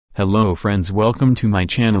Hello friends, welcome to my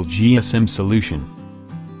channel GSM Solution.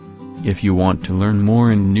 If you want to learn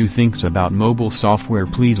more and new things about mobile software,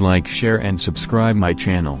 please like, share and subscribe my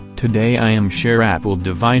channel. Today I am share Apple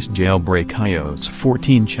device jailbreak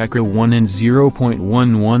iOS14 Checkra1n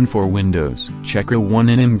 0.11 for Windows.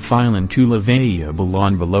 Checkra1n file and tool available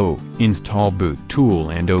on below. Install boot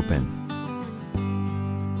tool and open.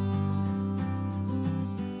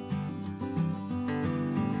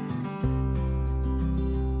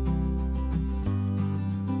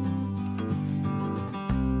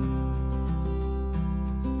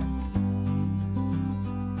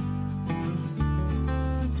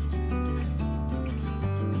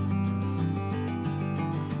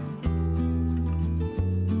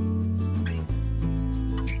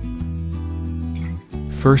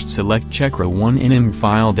 First select Checkra1n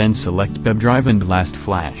file, then select PEB drive and last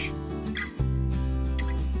flash.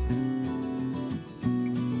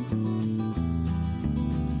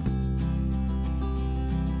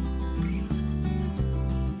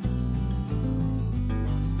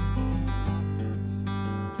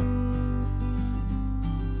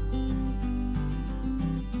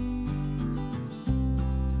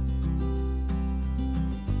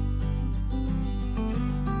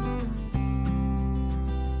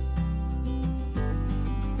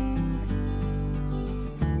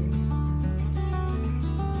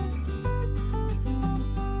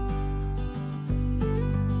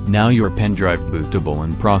 Now your pen drive bootable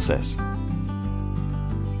in process.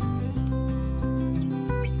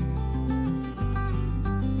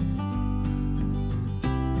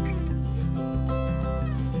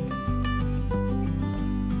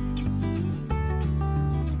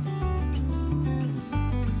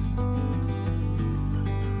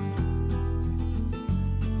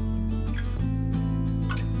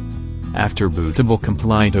 After bootable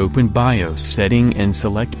complete, open BIOS setting and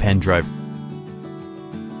select pen drive.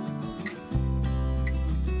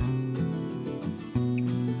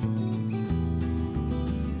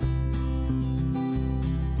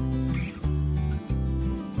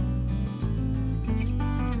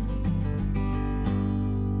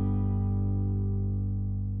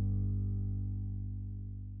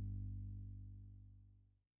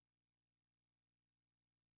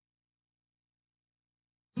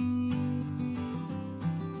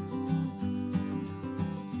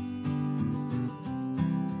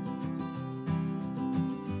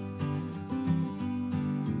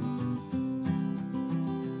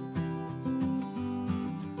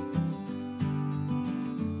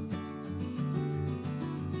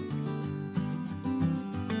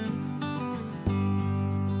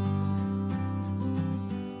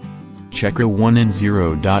 Checkra1n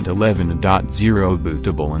 0.11.0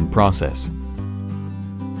 bootable in process.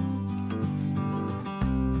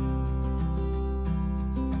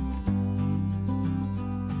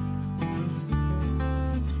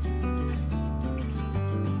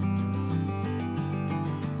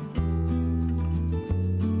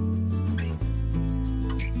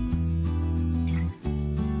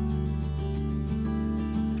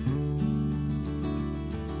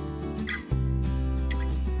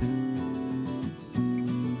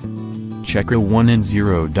 Checkra1n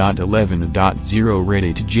 0.11.0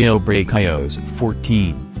 ready to jailbreak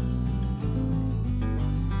iOS14.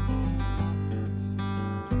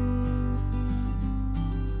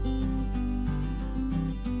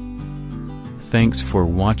 Thanks for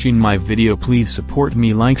watching my video. Please support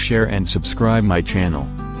me, like, share and subscribe my channel.